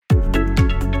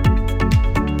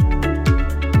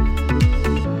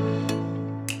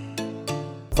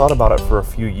thought about it for a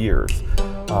few years.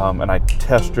 And I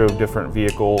test drove different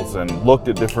vehicles and looked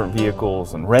at different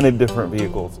vehicles and rented different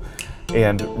vehicles,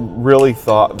 and really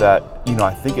thought that,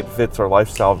 I think it fits our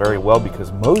lifestyle very well,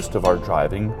 because most of our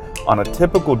driving on a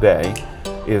typical day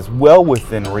is well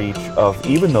within reach of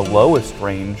even the lowest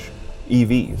range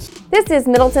EVs. This is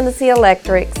Middle Tennessee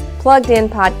Electric's Plugged In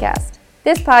podcast.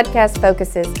 This podcast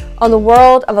focuses on the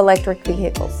world of electric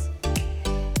vehicles.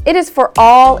 It is for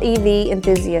all EV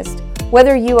enthusiasts.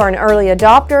 Whether you are an early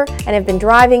adopter and have been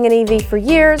driving an EV for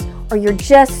years, or you're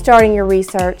just starting your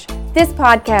research, this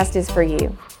podcast is for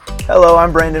you. Hello,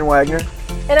 I'm Brandon Wagner.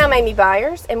 And I'm Amy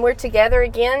Byers, and we're together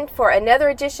again for another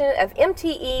edition of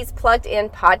MTE's Plugged In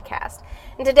podcast.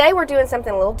 And today we're doing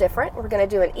something a little different. We're going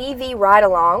to do an EV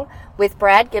ride-along with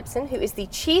Brad Gibson, who is the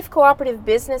Chief Cooperative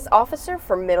Business Officer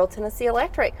for Middle Tennessee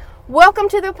Electric. Welcome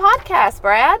to the podcast,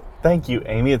 Brad. Thank you,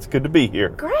 Amy. It's good to be here.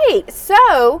 Great.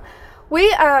 So,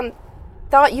 we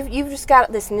thought you've just got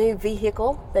this new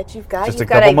vehicle that you've got. Just a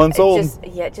couple months old.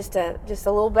 Just a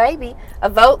little baby, a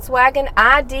Volkswagen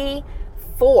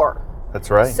ID.4. That's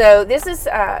right. So this is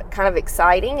kind of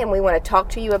exciting, and we want to talk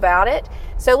to you about it.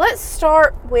 So let's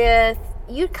start with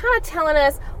you kind of telling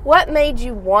us what made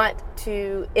you want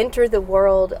to enter the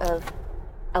world of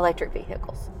electric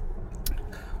vehicles.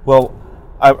 Well,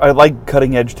 I like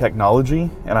cutting edge technology,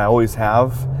 and I always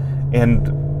have,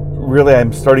 and really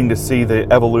I'm starting to see the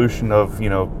evolution of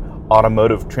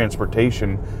automotive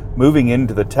transportation moving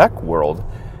into the tech world,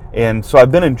 and so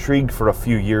I've been intrigued for a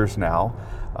few years now.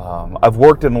 I've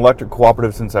worked in electric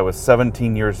cooperative since I was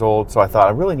 17 years old, so I thought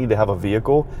I really need to have a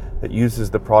vehicle that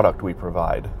uses the product we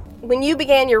provide. When you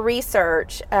began your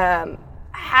research,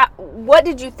 what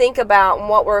did you think about, and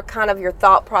what were kind of your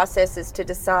thought processes to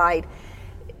decide,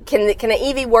 can an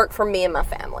EV work for me and my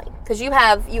family? Because you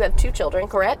have 2 children,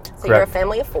 correct? So Correct. You're a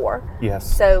family of 4.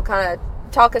 Yes. So kind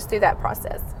of talk us through that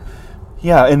process.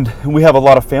 Yeah, and we have a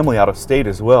lot of family out of state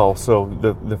as well. So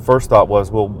the first thought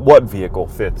was, well, what vehicle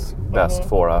fits best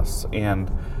for us?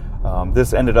 And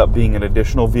this ended up being an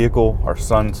additional vehicle. Our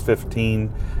son's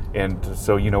 15, and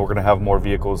so we're going to have more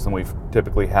vehicles than we've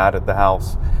typically had at the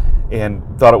house. And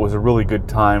thought it was a really good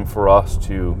time for us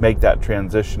to make that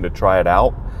transition to try it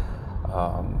out.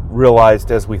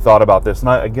 Realized as we thought about this, and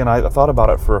I thought about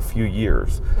it for a few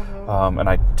years, and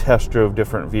I test drove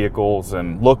different vehicles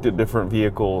and looked at different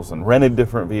vehicles and rented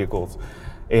different vehicles,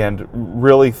 and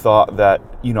really thought that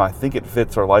I think it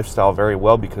fits our lifestyle very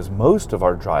well, because most of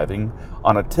our driving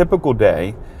on a typical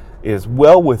day is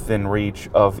well within reach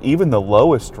of even the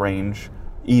lowest range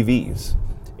EVs.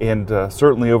 And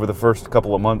certainly over the first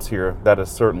couple of months here, that has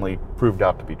certainly proved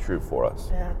out to be true for us.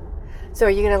 Yeah. So are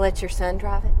you going to let your son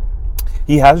drive it?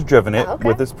 He has driven it Okay.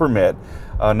 with his permit.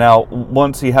 Now,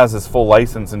 once he has his full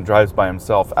license and drives by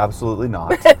himself, absolutely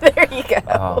not. There you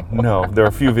go. No, there are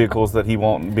a few vehicles that he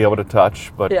won't be able to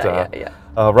touch, but Yeah.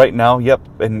 right now, yep.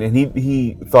 And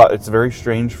he thought it's very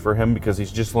strange for him because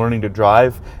he's just learning to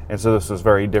drive, and so this was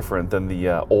very different than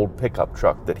the old pickup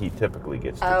truck that he typically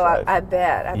gets to drive. I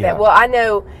bet. Yeah. Well, I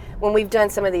know when we've done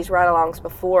some of these ride-alongs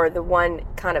before, the one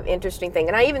kind of interesting thing,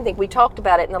 and I even think we talked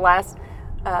about it in the last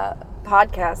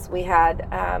podcast we had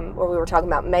where we were talking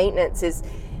about maintenance, is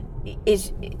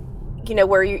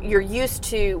where you're used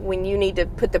to, when you need to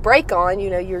put the brake on,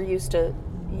 you're used to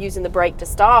using the brake to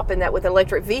stop, and that with an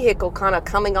electric vehicle, kind of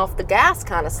coming off the gas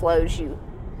kind of slows you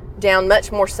down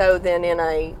much more so than in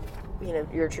a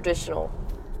your traditional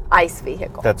ICE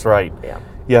vehicle. That's right.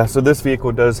 Yeah. So this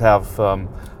vehicle does have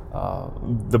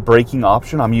the braking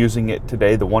option. I'm using it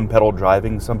today, the one pedal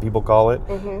driving, some people call it,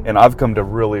 and I've come to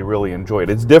really, really enjoy it.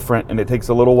 It's different, and it takes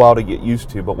a little while to get used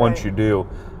to, but once you do,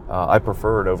 I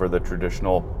prefer it over the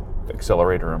traditional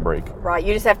accelerator and brake. Right.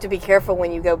 You just have to be careful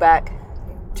when you go back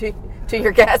to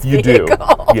your gas You vehicle.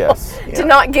 do, yes. To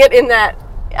not get in that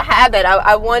habit.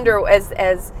 I wonder,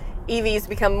 as EVs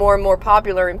become more and more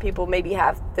popular and people maybe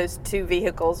have those 2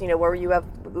 vehicles, where you have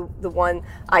the one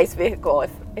ICE vehicle,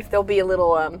 if there'll be a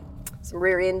little some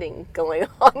rear ending going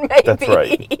on, maybe. That's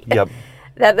right. Yep.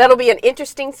 That'll be an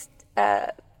interesting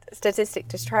statistic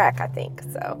to track, I think.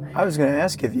 So I was going to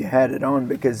ask if you had it on,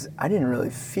 because I didn't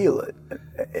really feel it.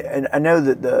 And I know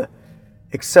that the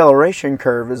acceleration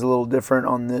curve is a little different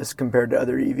on this compared to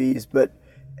other EVs, but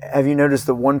have you noticed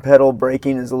the one pedal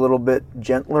braking is a little bit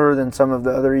gentler than some of the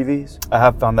other EVs? I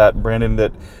have found that, Brandon,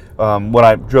 that when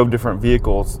I drove different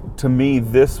vehicles, to me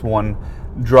this one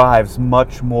drives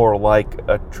much more like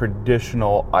a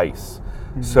traditional ICE.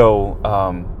 So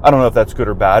I don't know if that's good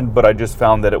or bad, but I just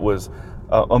found that it was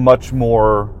a much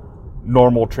more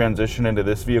normal transition into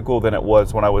this vehicle than it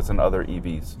was when I was in other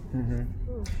EVs.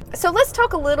 So let's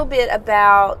talk a little bit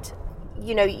about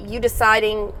you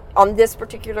deciding on this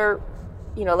particular,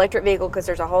 electric vehicle, because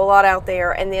there's a whole lot out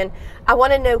there. And then I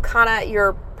want to know kind of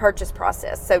your purchase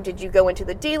process. So did you go into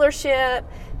the dealership?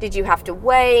 Did you have to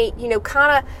wait?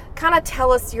 Kind of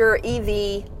tell us your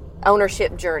EV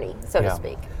ownership journey, so to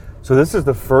speak. So this is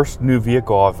the first new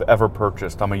vehicle I've ever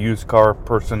purchased. I'm a used car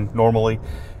person normally,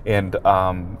 and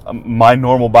my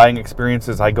normal buying experience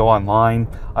is I go online.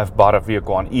 I've bought a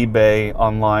vehicle on eBay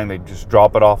online. They just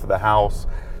drop it off at the house.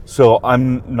 So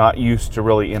I'm not used to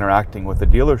really interacting with the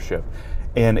dealership.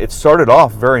 And it started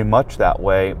off very much that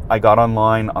way. I got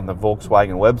online on the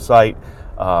Volkswagen website.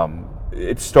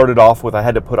 It started off with I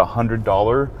had to put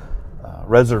 $100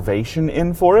 reservation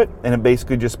in for it, and it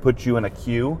basically just puts you in a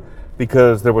queue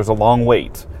because there was a long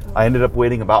wait. I ended up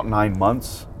waiting about 9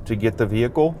 months to get the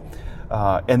vehicle.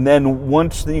 And then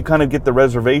once you kind of get the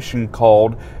reservation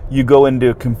called, you go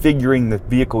into configuring the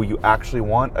vehicle you actually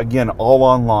want. Again, all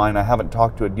online. I haven't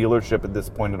talked to a dealership at this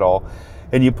point at all.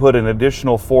 And you put an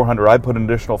additional I put an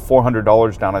additional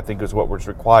 $400 down, I think is what was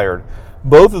required.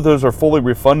 Both of those are fully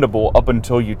refundable up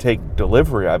until you take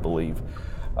delivery, I believe.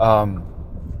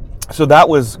 So that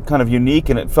was kind of unique,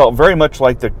 and it felt very much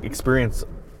like the experience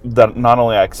that not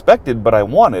only I expected, but I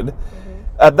wanted. Mm-hmm.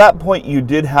 At that point, you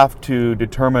did have to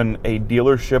determine a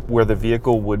dealership where the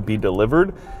vehicle would be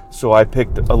delivered. So I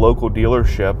picked a local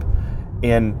dealership.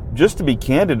 And just to be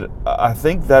candid, I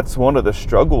think that's one of the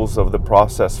struggles of the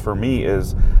process for me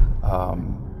is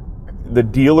the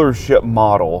dealership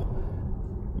model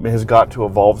has got to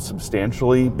evolve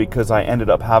substantially because I ended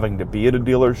up having to be at a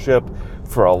dealership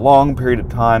for a long period of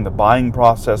time. The buying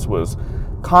process was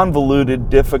convoluted,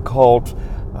 difficult.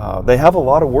 They have a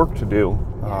lot of work to do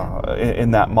in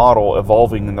that model,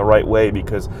 evolving in the right way,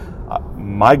 because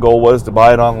my goal was to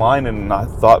buy it online, and I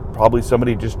thought probably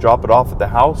somebody just drop it off at the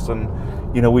house and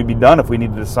we'd be done. If we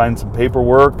needed to sign some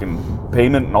paperwork and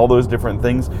payment and all those different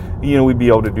things, we'd be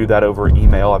able to do that over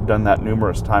email. I've done that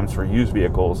numerous times for used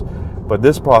vehicles, but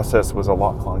this process was a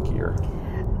lot clunkier.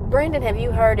 Brandon, have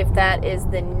you heard if that is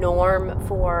the norm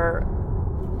for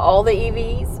all the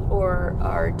EVs,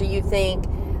 or do you think,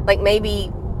 like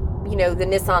maybe, the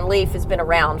Nissan Leaf has been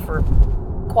around for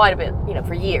quite a bit,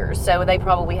 for years, so they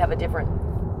probably have a different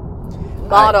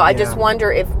model. I just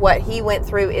wonder if what he went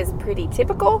through is pretty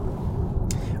typical.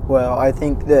 Well, I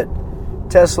think that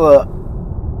Tesla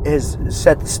has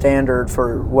set the standard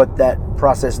for what that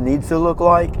process needs to look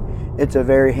like. It's a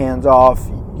very hands-off,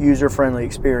 user-friendly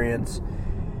experience.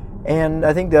 And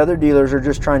I think the other dealers are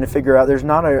just trying to figure out there's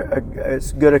not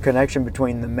as good a connection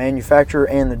between the manufacturer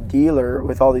and the dealer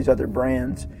with all these other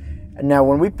brands. And now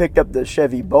when we picked up the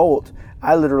Chevy Bolt,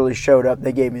 I literally showed up,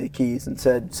 they gave me the keys and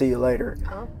said, see you later.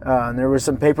 And there was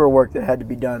some paperwork that had to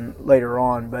be done later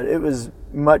on, but it was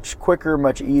much quicker,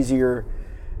 much easier.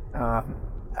 I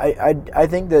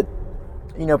think that,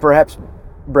 perhaps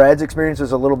Brad's experience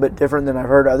was a little bit different than I've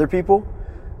heard other people,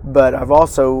 but I've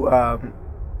also,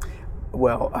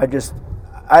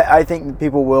 I think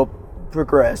people will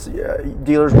progress.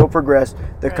 Dealers will progress.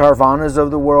 The Carvanas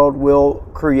of the world will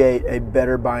create a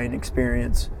better buying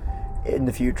experience in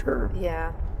the future.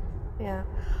 Yeah.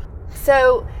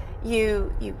 So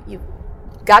you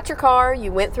got your car,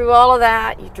 you went through all of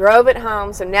that, you drove it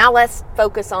home. So now let's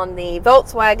focus on the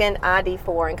Volkswagen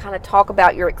ID.4 and kind of talk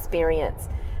about your experience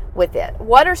with it.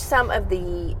 What are some of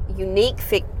the unique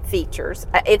features?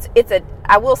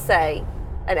 I will say,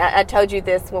 and I told you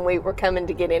this when we were coming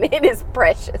to get in, it is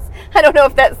precious. I don't know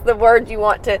if that's the word you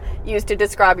want to use to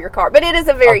describe your car, but it is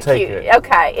a very cute.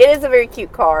 Okay, it is a very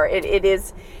cute car.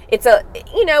 It's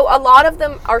a lot of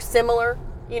them are similar.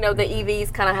 The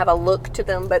EVs kind of have a look to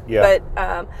them, but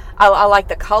I like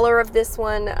the color of this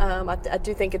one. I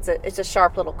do think it's a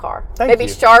sharp little car. Maybe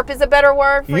sharp is a better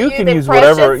word for you. You can use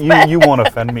precious, whatever you want to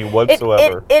offend me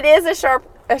whatsoever. It is a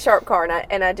sharp car,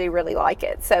 and I do really like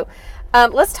it. So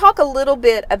let's talk a little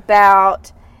bit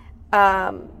about.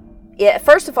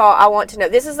 First of all, I want to know,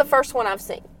 this is the first one I've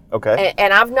seen. Okay.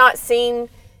 And I've not seen,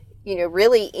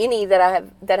 really any that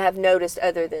I have noticed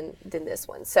other than this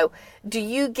one. So do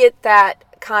you get that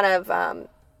kind of,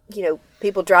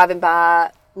 people driving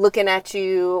by looking at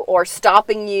you or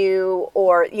stopping you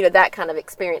or, that kind of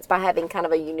experience by having kind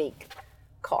of a unique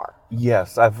car?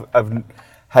 Yes, I've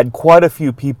had quite a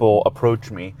few people approach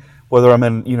me, whether I'm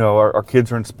in, our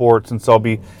kids are in sports, and so I'll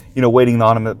be, waiting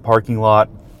on them at the parking lot.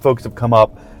 Folks have come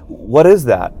up. What is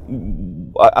that?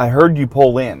 I heard you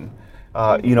pull in.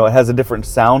 It has a different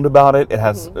sound about it. It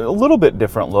has a little bit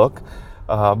different look,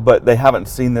 but they haven't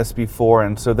seen this before,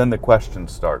 and so then the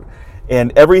questions start.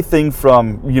 And everything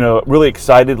from, really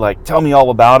excited, like, tell me all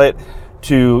about it,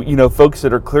 to, folks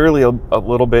that are clearly a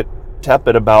little bit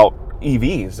tepid about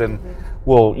EVs. And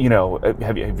well,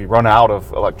 have you run out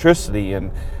of electricity?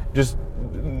 And just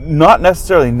not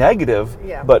necessarily negative,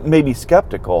 but maybe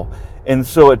skeptical. And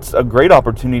so it's a great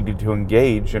opportunity to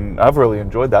engage, and I've really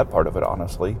enjoyed that part of it,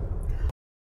 honestly.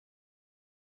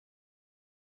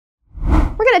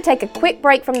 We're going to take a quick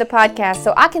break from the podcast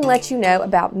so I can let you know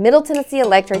about Middle Tennessee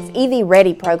Electric's EV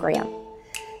Ready program.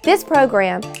 This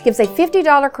program gives a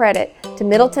 $50 credit to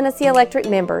Middle Tennessee Electric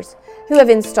members who have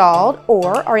installed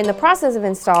or are in the process of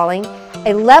installing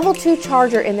a Level 2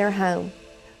 charger in their home.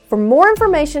 For more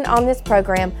information on this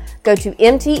program, go to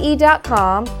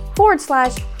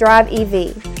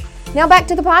mte.com/drive-EV. Now back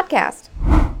to the podcast.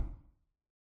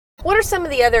 What are some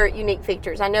of the other unique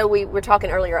features? I know we were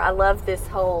talking earlier, I love this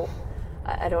whole,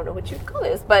 I don't know what you'd call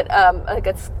this, but like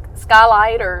a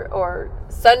skylight or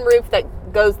sunroof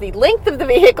that goes the length of the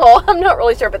vehicle. I'm not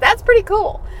really sure, but that's pretty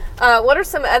cool. What are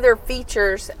some other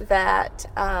features that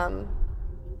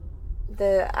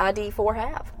the ID.4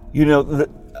 have?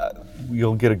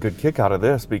 You'll get a good kick out of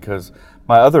this because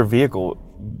my other vehicle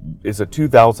is a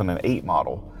 2008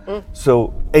 model.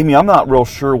 So, Amy, I'm not real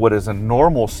sure what is a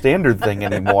normal standard thing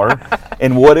anymore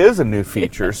and what is a new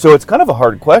feature. So it's kind of a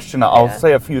hard question. I'll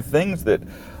say a few things that,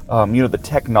 the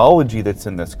technology that's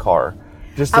in this car.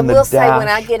 Just in the dash. I will say when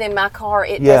I get in my car,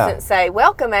 it doesn't say,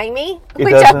 "Welcome, Amy,"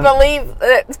 which I believe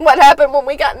what happened when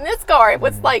we got in this car. It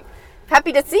was like,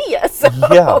 "Happy to see you." So.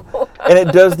 Yeah, and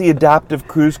it does the adaptive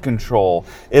cruise control.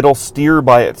 It'll steer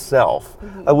by itself.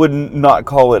 I would not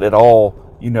call it at all,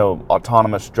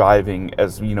 autonomous driving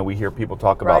as, we hear people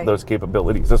talk about those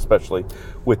capabilities, especially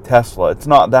with Tesla. It's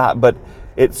not that, but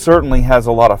it certainly has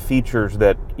a lot of features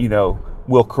that,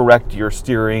 will correct your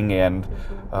steering and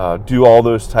do all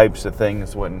those types of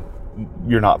things when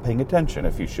you're not paying attention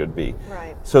if you should be.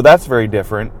 Right. So that's very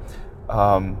different.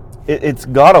 It's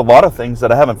got a lot of things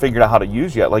that I haven't figured out how to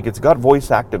use yet. Like it's got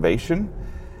voice activation.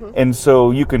 And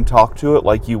so you can talk to it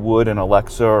like you would an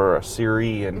Alexa or a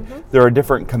Siri, and there are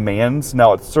different commands.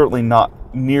 Now, it's certainly not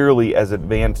nearly as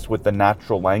advanced with the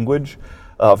natural language.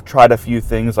 I've tried a few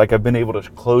things, like I've been able to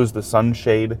close the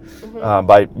sunshade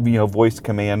by voice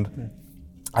command.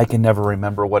 I can never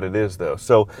remember what it is, though.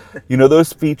 So,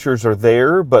 those features are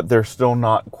there, but they're still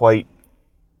not quite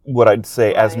what I'd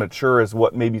say as mature as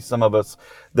what maybe some of us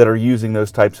that are using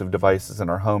those types of devices in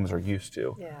our homes are used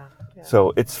to. Yeah.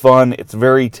 So it's fun. It's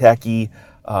very techy.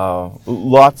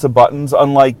 Lots of buttons.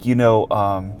 Unlike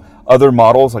other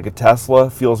models like a Tesla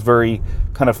feels very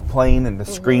kind of plain and the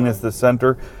screen is the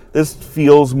center. This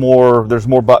feels more. There's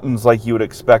more buttons like you would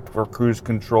expect for cruise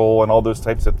control and all those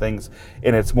types of things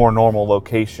in its more normal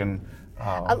location.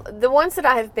 The ones that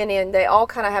I have been in, they all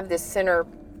kind of have this center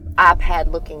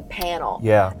iPad-looking panel.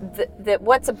 Yeah. That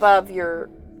what's above your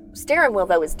steering wheel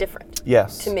though is different.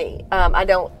 Yes. To me, I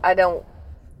don't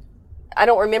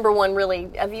remember one really.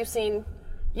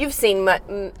 You've seen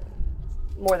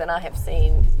more than I have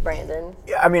seen, Brandon.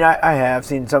 Yeah, I mean, I have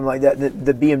seen something like that.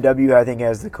 The BMW, I think,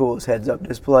 has the coolest heads-up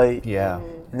display. Yeah.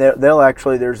 And they'll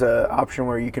actually, there's an option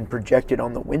where you can project it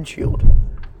on the windshield,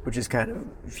 which is kind of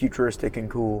futuristic and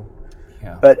cool.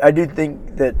 Yeah. But I do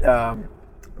think that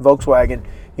Volkswagen,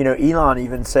 Elon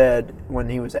even said when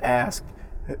he was asked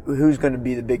who's going to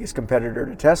be the biggest competitor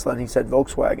to Tesla, and he said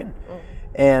Volkswagen.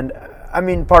 And I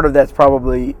mean, part of that's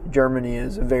probably Germany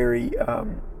is a very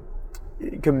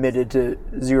committed to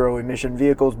zero emission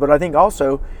vehicles, but I think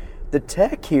also the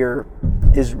tech here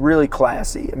is really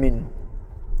classy. I mean,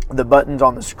 the buttons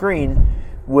on the screen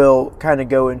will kind of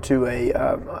go into a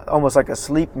almost like a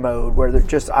sleep mode where they're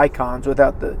just icons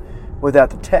without the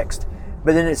text.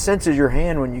 But then it senses your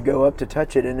hand when you go up to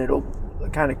touch it, and it'll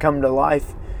kind of come to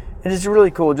life. And it's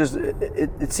really cool. Just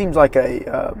it seems like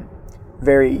a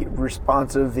very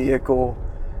responsive vehicle.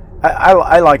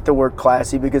 I like the word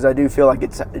classy because I do feel like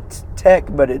it's tech,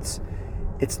 but it's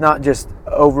not just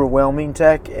overwhelming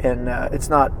tech, and it's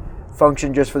not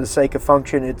function just for the sake of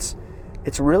function. It's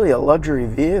really a luxury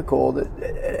vehicle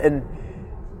and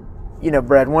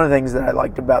Brad, one of the things that I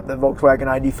liked about the Volkswagen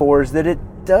ID.4 is that it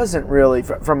doesn't really,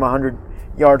 from 100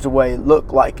 yards away,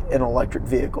 look like an electric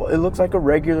vehicle. It looks like a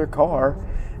regular car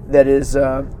that is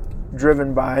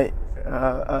driven by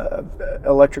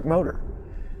electric motor.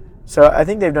 So I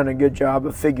think they've done a good job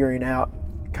of figuring out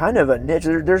kind of a niche.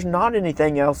 There's not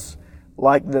anything else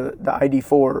like the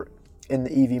ID.4 in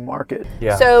the EV market.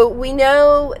 Yeah. So we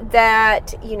know that,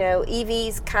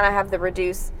 EVs kind of have the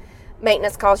reduced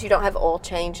maintenance costs. You don't have oil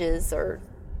changes or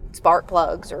spark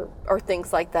plugs or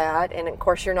things like that. And of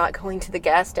course you're not going to the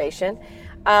gas station.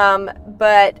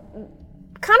 But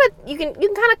kind of you can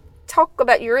kind of talk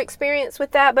about your experience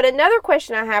with that. But another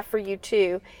question I have for you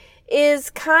too is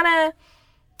kind of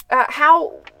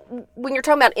how, when you're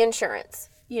talking about insurance,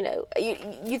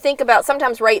 you think about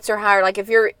sometimes rates are higher. Like if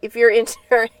you're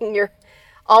insuring your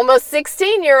almost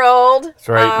 16-year-old, that's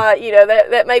right.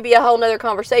 That may be a whole nother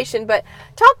conversation. But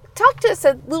talk to us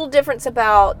a little difference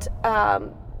about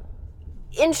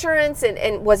insurance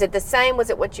and was it the same? Was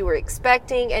it what you were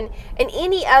expecting? And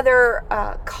any other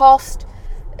cost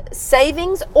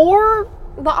savings or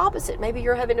the opposite? Maybe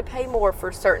you're having to pay more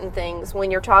for certain things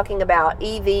when you're talking about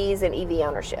EVs and EV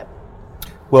ownership.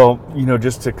 Well,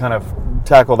 just to kind of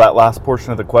tackle that last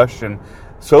portion of the question,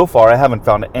 so far I haven't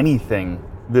found anything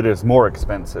that is more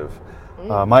expensive.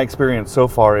 My experience so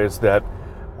far is that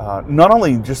not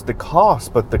only just the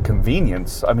cost, but the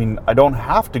convenience. I mean, I don't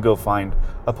have to go find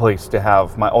a place to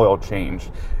have my oil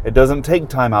changed. It doesn't take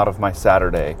time out of my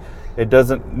Saturday. It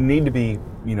doesn't need to be,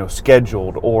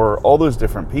 scheduled or all those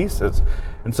different pieces.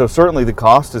 And so certainly the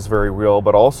cost is very real,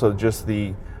 but also just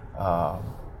the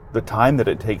time that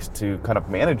it takes to kind of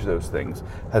manage those things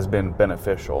has been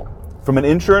beneficial. From an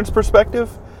insurance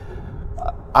perspective,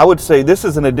 I would say this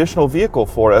is an additional vehicle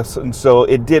for us, and so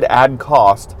it did add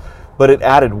cost, but it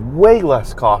added way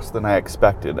less cost than I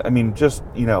expected. I mean, just,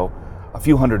 a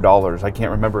few $100s. I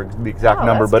can't remember the exact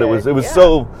number, but good. it was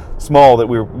so small that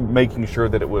we were making sure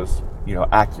that it was,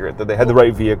 accurate, that they had the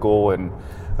right vehiol, and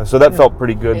so that felt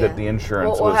pretty good that the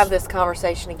insurance we'll have this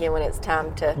conversation again when it's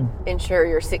time to insure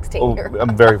your 16-year-old.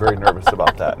 I'm very, very nervous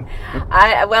about that.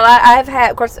 I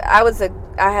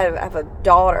have a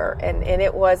daughter, and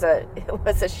it was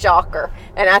a shocker,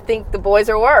 and I think the boys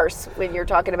are worse when you're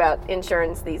talking about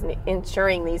insuring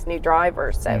these new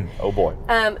drivers. So, oh boy.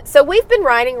 So we've been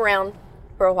riding around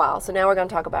for a while, so now we're going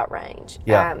to talk about range.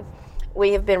 Yeah.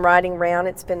 We have been riding around.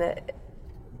 It's been a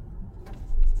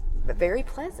very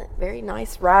pleasant, very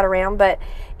nice ride around. But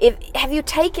have you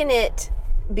taken it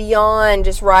beyond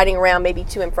just riding around, maybe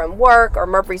to and from work or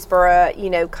Murfreesboro?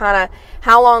 Kind of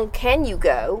how long can you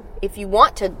go if you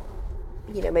want to,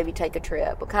 maybe take a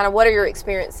trip? But kind of what are your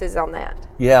experiences on that?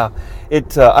 Yeah,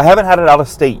 I haven't had it out of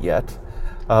state yet,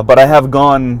 but I have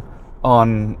gone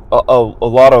on a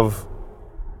lot of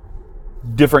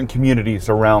different communities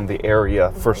around the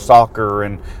area for soccer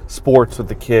and sports with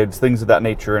the kids, things of that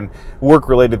nature, and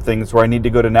work-related things where I need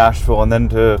to go to Nashville and then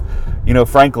to,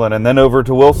 Franklin and then over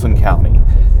to Wilson County.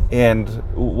 And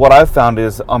what I've found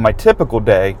is on my typical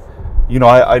day,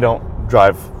 I don't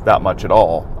drive that much at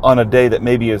all. On a day that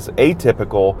maybe is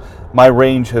atypical, my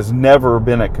range has never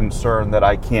been a concern that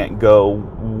I can't go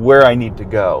where I need to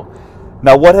go.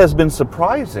 Now, what has been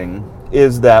surprising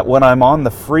is that when I'm on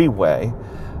the freeway,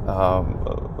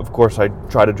 of course, I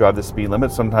try to drive the speed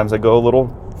limit. Sometimes I go a little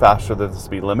faster than the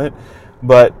speed limit,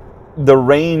 but the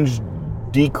range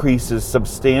decreases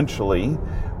substantially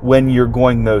when you're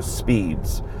going those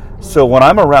speeds. So when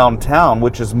I'm around town,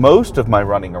 which is most of my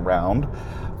running around,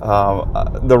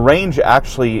 the range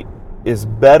actually is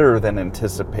better than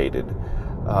anticipated.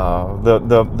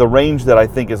 The range that I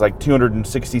think is like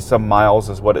 260 some miles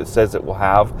is what it says it will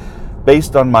have.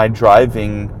 Based on my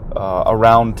driving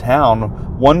around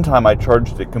town, one time I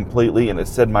charged it completely and it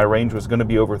said my range was going to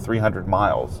be over 300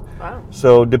 miles. Wow.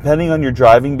 So depending on your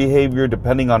driving behavior,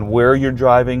 depending on where you're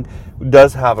driving, it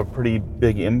does have a pretty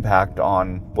big impact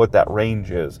on what that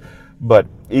range is. But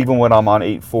even when I'm on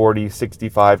 840,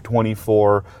 65,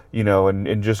 24,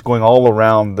 and just going all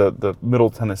around the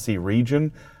Middle Tennessee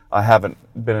region, I haven't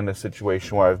been in a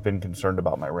situation where I've been concerned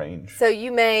about my range. So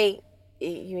you may...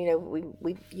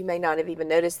 you may not have even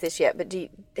noticed this yet, but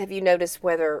have you noticed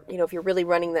whether, if you're really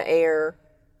running the air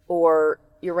or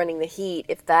you're running the heat,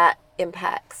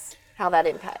 how that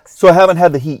impacts? So I haven't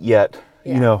had the heat yet,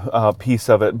 piece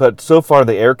of it, but so far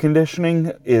the air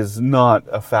conditioning is not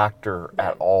a factor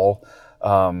at all.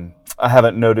 I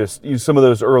haven't noticed some of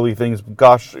those early things.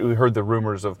 Gosh, we heard the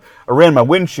rumors of I ran my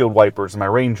windshield wipers and my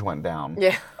range went down.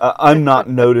 Yeah. I'm not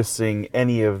noticing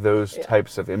any of those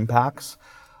types of impacts.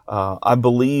 I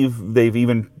believe they've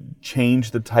even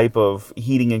changed the type of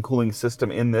heating and cooling system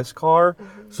in this car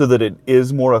so that it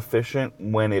is more efficient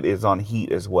when it is on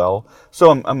heat as well.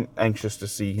 So I'm anxious to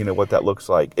see, what that looks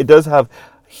like. It does have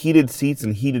heated seats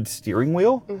and heated steering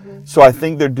wheel. So I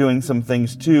think they're doing some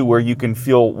things too where you can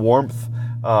feel warmth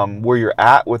where you're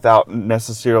at without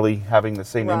necessarily having the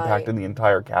same impact in the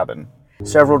entire cabin.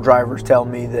 Several drivers tell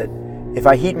me that if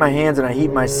I heat my hands and I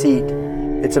heat my seat,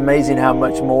 it's amazing how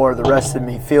much more the rest of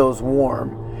me feels warm,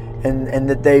 and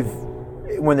that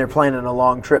when they're planning a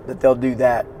long trip, that they'll do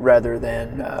that rather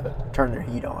than turn their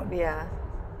heat on. Yeah.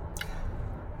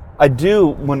 I do,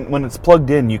 when it's plugged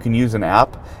in, you can use an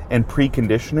app and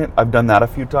precondition it. I've done that a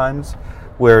few times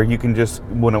where you can just,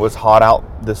 when it was hot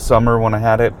out this summer when I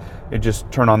had it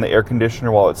just turn on the air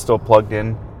conditioner while it's still plugged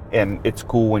in, and it's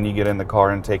cool when you get in the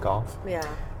car and take off. Yeah.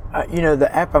 The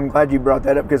app, I'm glad you brought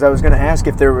that up, because I was going to ask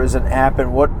if there was an app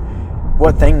and what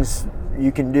things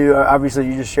you can do. Obviously,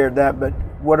 you just shared that, but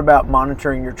what about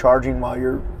monitoring your charging while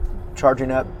you're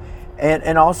charging up?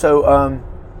 And also,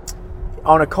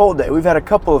 on a cold day, we've had a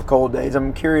couple of cold days.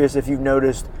 I'm curious if you've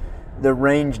noticed the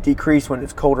range decrease when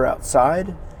it's colder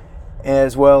outside,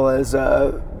 as well as,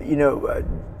 do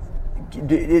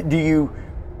you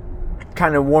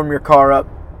kind of warm your car up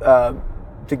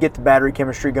to get the battery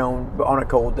chemistry going on a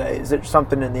cold day? Is there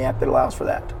something in the app that allows for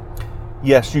that?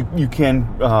 Yes, you can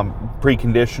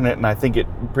precondition it, and I think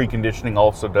preconditioning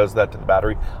also does that to the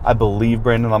battery. I believe,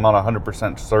 Brandon, I'm not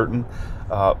 100% certain.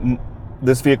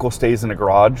 This vehicle stays in a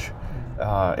garage.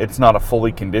 It's not a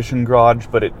fully conditioned garage,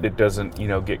 but it doesn't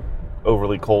get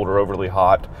overly cold or overly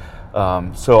hot.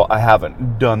 So I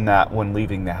haven't done that when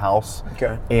leaving the house.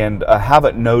 Okay. And I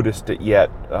haven't noticed it yet.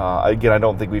 Again, I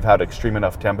don't think we've had extreme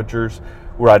enough temperatures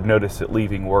where I'd notice it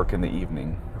leaving work in the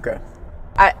evening. Okay.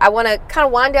 I want to kind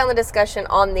of wind down the discussion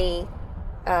on the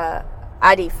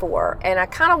ID.4, and I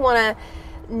kind of want to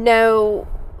know,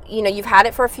 you've had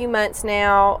it for a few months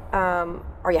now.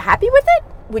 Are you happy with it?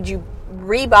 Would you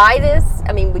rebuy this?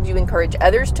 I mean, would you encourage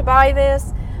others to buy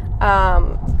this?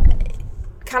 Kind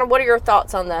of what are your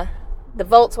thoughts on the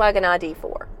Volkswagen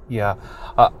ID.4? Yeah,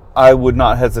 I would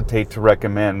not hesitate to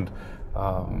recommend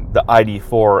the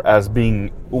ID.4 as being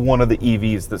one of the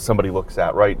EVs that somebody looks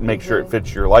at, right? Make sure it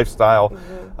fits your lifestyle.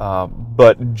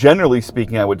 But generally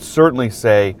speaking, I would certainly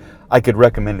say I could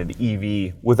recommend an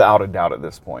EV without a doubt at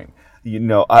this point.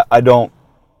 I don't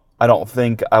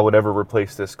think I would ever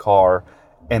replace this car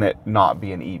and it not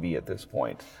be an EV at this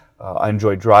point. I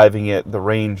enjoy driving it. The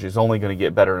range is only going to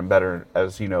get better and better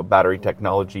as battery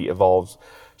technology evolves.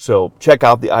 So check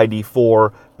out the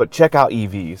ID.4, but check out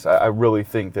EVs. I really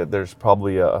think that there's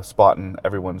probably a spot in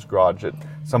everyone's garage at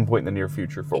some point in the near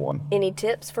future for one. Any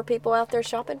tips for people out there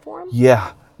shopping for them?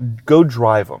 Yeah, go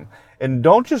drive them. And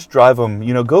don't just drive them,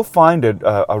 go find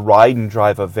a ride and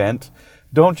drive event.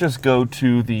 Don't just go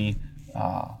to the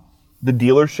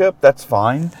dealership, that's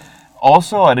fine.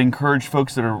 Also, I'd encourage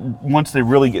folks that once they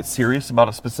really get serious about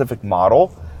a specific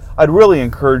model, I'd really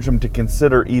encourage them to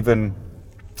consider even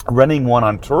renting one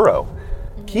on Turo.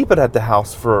 Keep it at the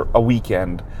house for a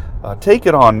weekend. Take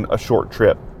it on a short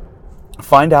trip.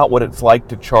 Find out what it's like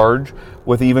to charge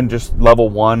with even just level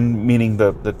 1, meaning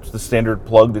the standard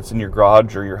plug that's in your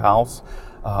garage or your house,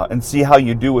 and see how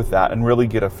you do with that and really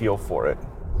get a feel for it.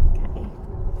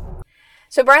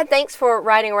 So Brad, thanks for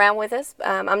riding around with us.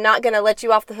 I'm not going to let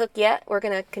you off the hook yet. We're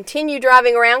going to continue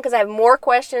driving around because I have more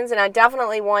questions, and I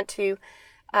definitely want to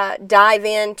dive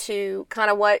into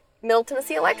kind of what Middle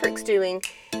Tennessee Electric's doing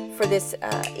for this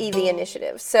EV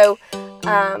initiative. So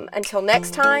until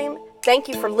next time, thank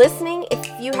you for listening. If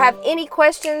you have any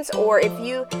questions or if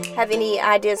you have any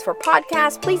ideas for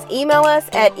podcasts, please email us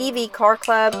at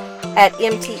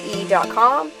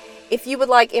evcarclub@mte.com. If you would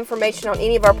like information on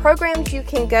any of our programs, you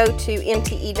can go to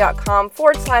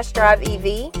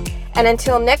mte.com/drive-EV. And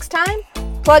until next time,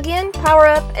 plug in, power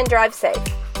up, and drive safe.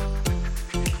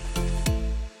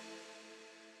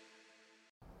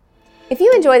 If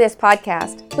you enjoy this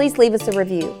podcast, please leave us a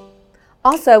review.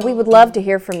 Also, we would love to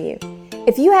hear from you.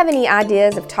 If you have any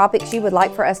ideas of topics you would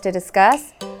like for us to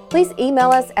discuss, please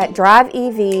email us at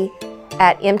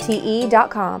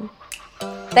driveev@mte.com.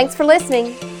 Thanks for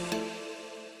listening.